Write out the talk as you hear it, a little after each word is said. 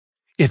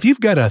If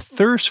you've got a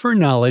thirst for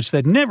knowledge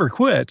that never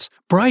quits,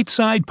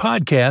 Brightside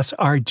Podcasts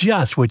are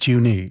just what you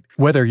need.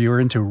 Whether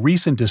you're into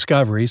recent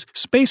discoveries,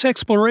 space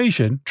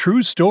exploration,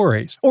 true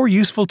stories, or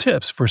useful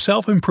tips for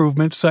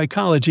self-improvement,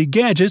 psychology,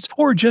 gadgets,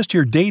 or just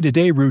your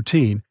day-to-day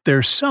routine,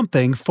 there's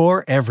something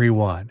for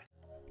everyone.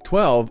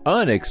 12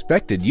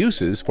 unexpected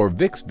uses for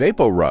Vicks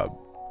VapoRub.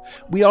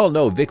 We all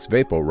know Vicks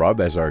VapoRub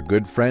as our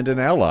good friend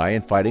and ally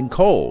in fighting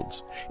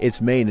colds.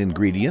 Its main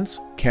ingredients,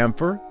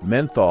 camphor,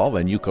 menthol,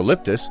 and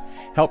eucalyptus,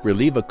 help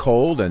relieve a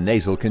cold and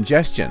nasal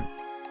congestion.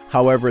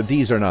 However,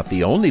 these are not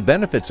the only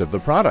benefits of the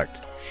product.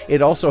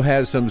 It also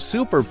has some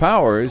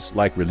superpowers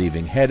like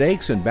relieving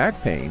headaches and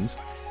back pains,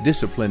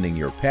 disciplining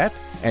your pet,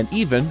 and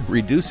even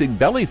reducing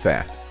belly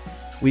fat.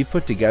 We've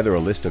put together a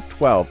list of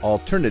 12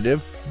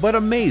 alternative but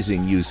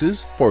amazing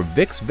uses for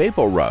Vicks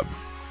VapoRub.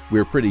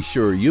 We're pretty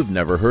sure you've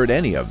never heard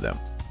any of them.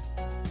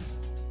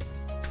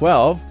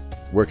 12.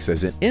 Works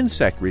as an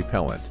insect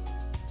repellent.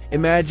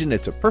 Imagine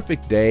it's a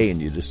perfect day and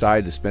you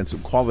decide to spend some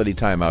quality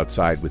time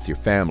outside with your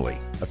family.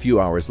 A few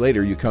hours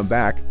later, you come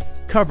back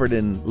covered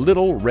in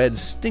little red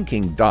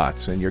stinking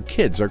dots and your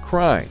kids are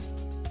crying.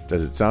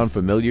 Does it sound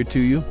familiar to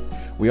you?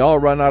 We all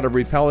run out of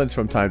repellents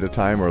from time to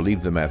time or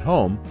leave them at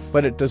home,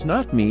 but it does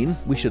not mean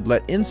we should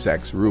let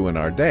insects ruin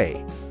our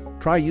day.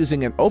 Try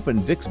using an open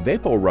Vicks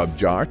VapoRub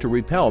jar to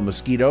repel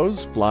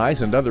mosquitoes,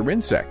 flies, and other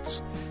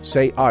insects.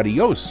 Say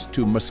adios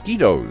to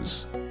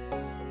mosquitoes.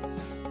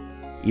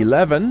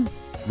 11.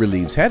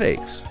 Relieves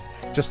headaches.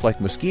 Just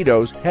like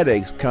mosquitoes,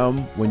 headaches come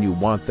when you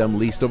want them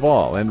least of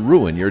all and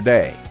ruin your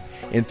day.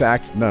 In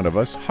fact, none of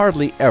us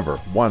hardly ever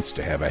wants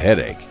to have a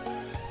headache.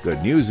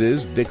 Good news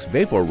is Vicks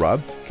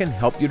VapoRub can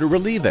help you to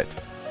relieve it.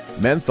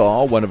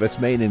 Menthol, one of its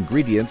main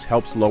ingredients,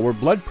 helps lower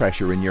blood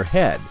pressure in your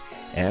head,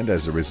 and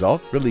as a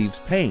result,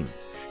 relieves pain.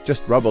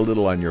 Just rub a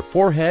little on your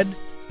forehead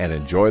and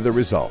enjoy the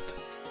result.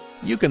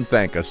 You can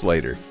thank us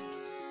later.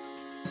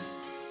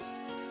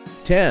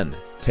 10.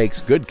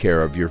 Takes good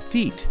care of your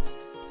feet.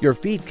 Your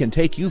feet can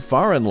take you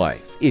far in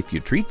life if you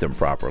treat them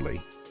properly.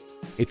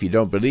 If you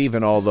don't believe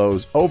in all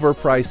those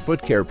overpriced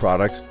foot care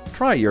products,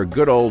 try your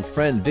good old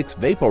friend Vicks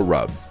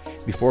VapoRub.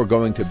 Before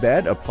going to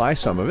bed, apply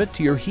some of it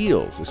to your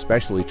heels,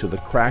 especially to the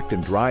cracked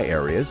and dry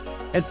areas,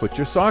 and put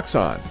your socks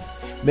on.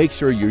 Make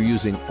sure you're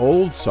using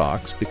old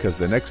socks because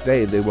the next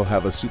day they will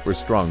have a super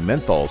strong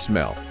menthol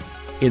smell.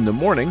 In the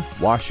morning,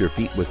 wash your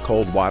feet with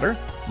cold water,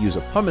 use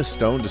a pumice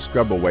stone to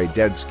scrub away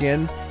dead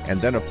skin,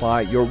 and then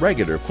apply your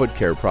regular foot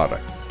care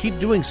product. Keep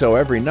doing so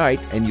every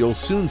night and you'll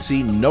soon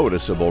see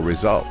noticeable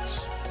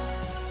results.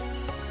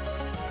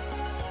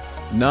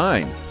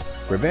 9.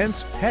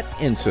 Prevents pet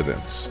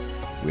incidents.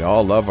 We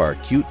all love our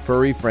cute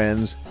furry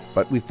friends,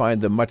 but we find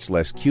them much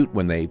less cute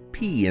when they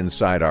pee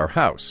inside our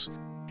house.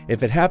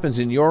 If it happens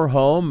in your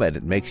home and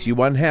it makes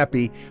you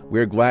unhappy,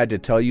 we're glad to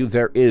tell you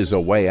there is a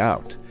way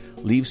out.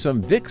 Leave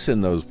some Vicks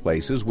in those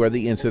places where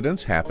the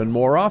incidents happen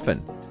more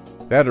often.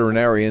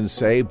 Veterinarians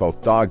say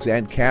both dogs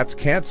and cats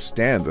can't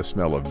stand the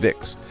smell of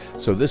Vicks,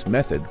 so this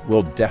method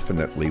will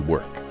definitely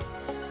work.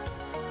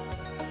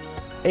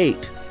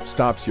 8.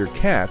 Stops your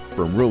cat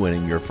from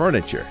ruining your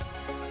furniture.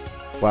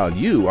 While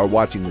you are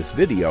watching this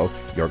video,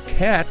 your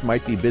cat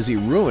might be busy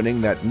ruining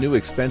that new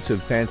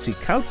expensive fancy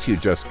couch you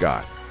just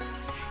got.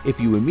 If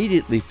you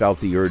immediately felt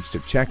the urge to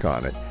check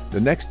on it,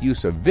 the next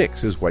use of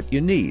Vicks is what you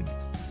need.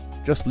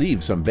 Just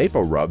leave some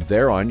VapoRub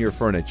there on your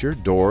furniture,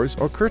 doors,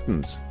 or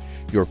curtains.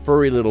 Your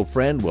furry little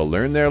friend will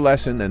learn their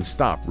lesson and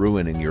stop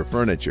ruining your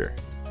furniture.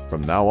 From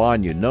now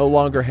on, you no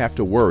longer have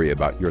to worry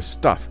about your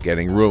stuff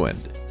getting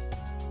ruined.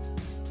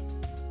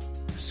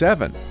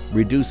 7.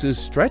 Reduces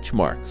stretch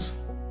marks.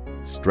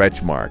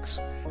 Stretch marks.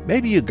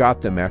 Maybe you got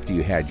them after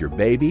you had your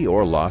baby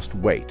or lost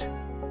weight.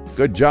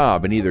 Good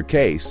job in either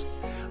case.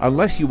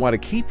 Unless you want to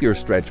keep your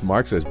stretch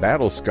marks as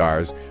battle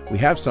scars, we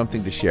have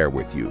something to share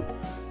with you.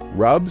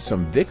 Rub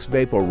some Vicks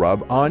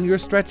VapoRub on your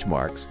stretch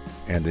marks,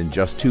 and in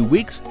just 2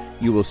 weeks,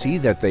 you will see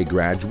that they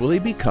gradually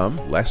become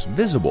less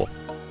visible.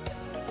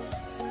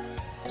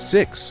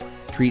 6.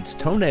 Treats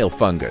toenail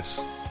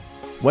fungus.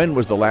 When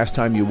was the last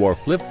time you wore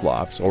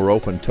flip-flops or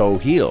open-toe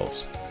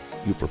heels?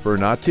 You prefer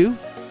not to?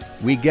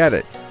 We get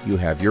it. You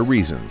have your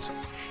reasons.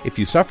 If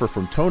you suffer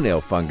from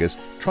toenail fungus,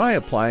 try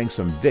applying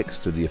some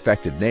Vicks to the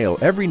affected nail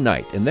every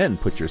night and then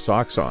put your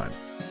socks on.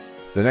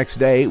 The next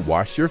day,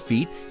 wash your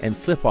feet and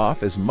clip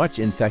off as much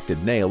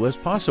infected nail as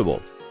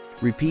possible.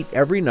 Repeat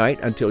every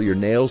night until your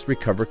nails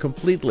recover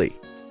completely.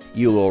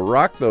 You will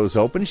rock those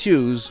open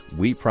shoes,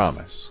 we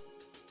promise.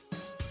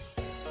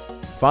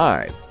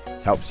 5.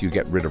 Helps you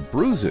get rid of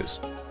bruises.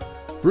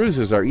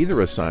 Bruises are either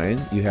a sign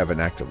you have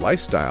an active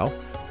lifestyle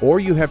or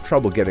you have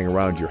trouble getting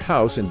around your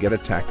house and get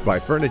attacked by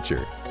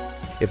furniture.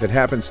 If it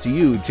happens to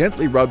you,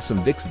 gently rub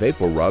some Vicks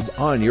VapoRub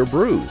on your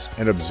bruise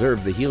and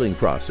observe the healing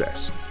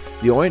process.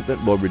 The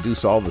ointment will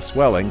reduce all the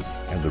swelling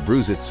and the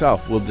bruise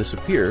itself will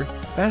disappear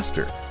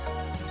faster.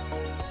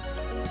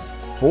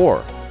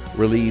 4.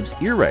 Relieves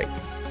earache.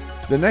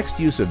 The next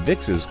use of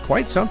Vicks is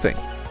quite something.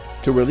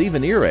 To relieve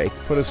an earache,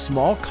 put a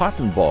small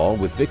cotton ball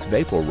with Vicks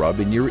VapoRub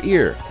in your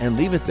ear and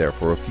leave it there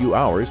for a few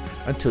hours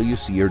until you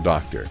see your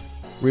doctor.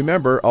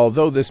 Remember,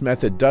 although this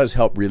method does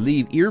help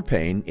relieve ear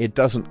pain, it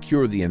doesn't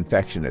cure the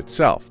infection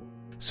itself,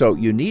 so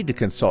you need to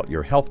consult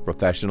your health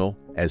professional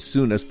as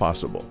soon as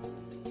possible.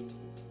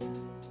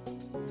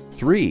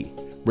 3.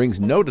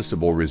 Brings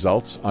noticeable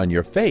results on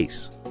your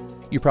face.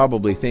 You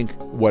probably think,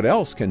 what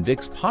else can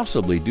Vicks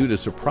possibly do to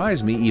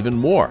surprise me even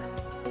more?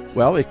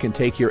 Well, it can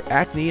take your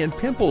acne and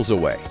pimples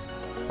away.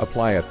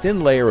 Apply a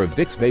thin layer of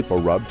Vicks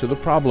VapoRub to the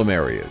problem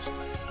areas.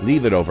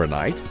 Leave it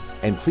overnight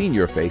and clean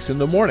your face in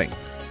the morning.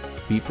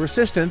 Be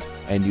persistent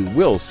and you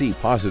will see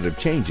positive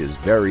changes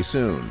very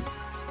soon.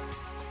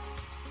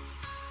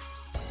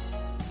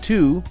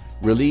 2.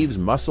 Relieves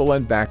muscle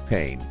and back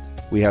pain.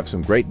 We have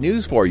some great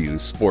news for you,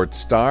 sports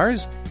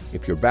stars.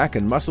 If your back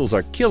and muscles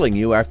are killing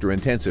you after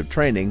intensive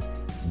training,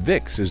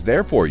 Vicks is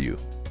there for you.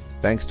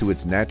 Thanks to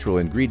its natural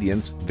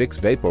ingredients, Vicks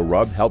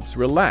VapoRub helps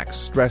relax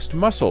stressed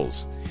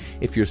muscles.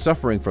 If you're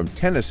suffering from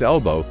tennis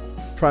elbow,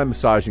 try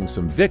massaging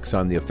some Vicks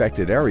on the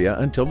affected area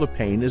until the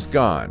pain is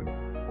gone.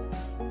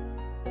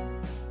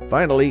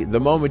 Finally, the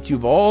moment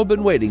you've all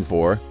been waiting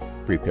for,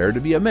 prepare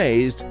to be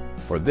amazed,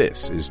 for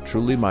this is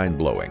truly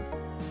mind-blowing.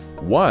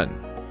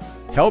 1.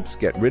 Helps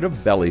get rid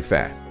of belly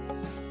fat.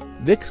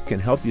 Vicks can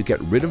help you get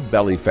rid of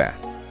belly fat.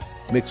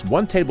 Mix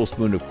 1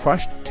 tablespoon of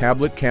crushed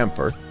tablet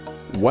camphor,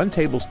 1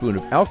 tablespoon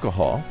of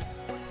alcohol,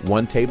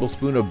 1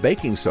 tablespoon of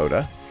baking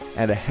soda,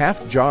 and a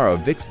half jar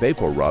of Vicks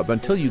VapoRub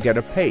until you get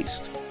a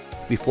paste.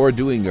 Before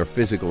doing your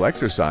physical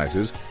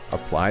exercises,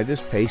 apply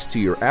this paste to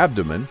your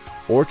abdomen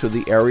or to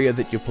the area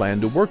that you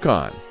plan to work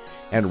on,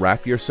 and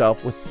wrap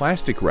yourself with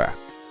plastic wrap.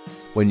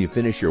 When you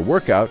finish your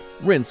workout,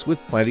 rinse with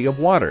plenty of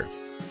water.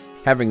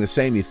 Having the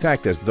same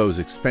effect as those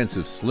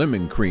expensive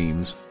slimming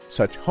creams,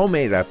 such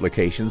homemade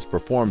applications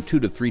performed 2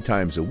 to 3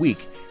 times a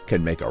week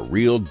can make a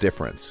real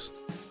difference.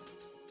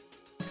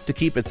 To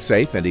keep it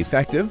safe and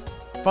effective,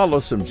 follow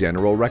some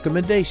general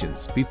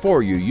recommendations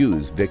before you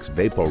use Vicks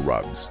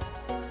VapoRubs.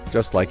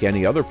 Just like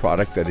any other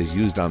product that is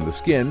used on the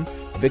skin,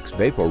 Vicks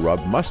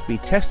VapoRub must be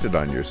tested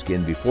on your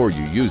skin before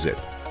you use it.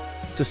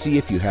 To see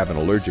if you have an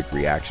allergic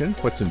reaction,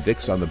 put some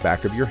Vicks on the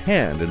back of your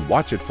hand and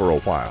watch it for a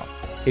while.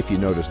 If you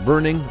notice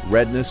burning,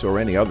 redness, or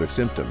any other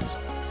symptoms,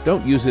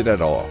 don't use it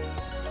at all.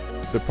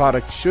 The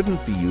product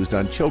shouldn't be used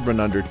on children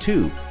under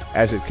 2,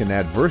 as it can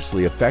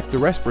adversely affect the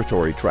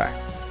respiratory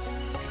tract.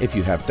 If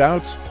you have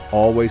doubts,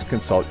 always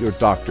consult your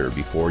doctor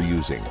before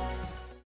using.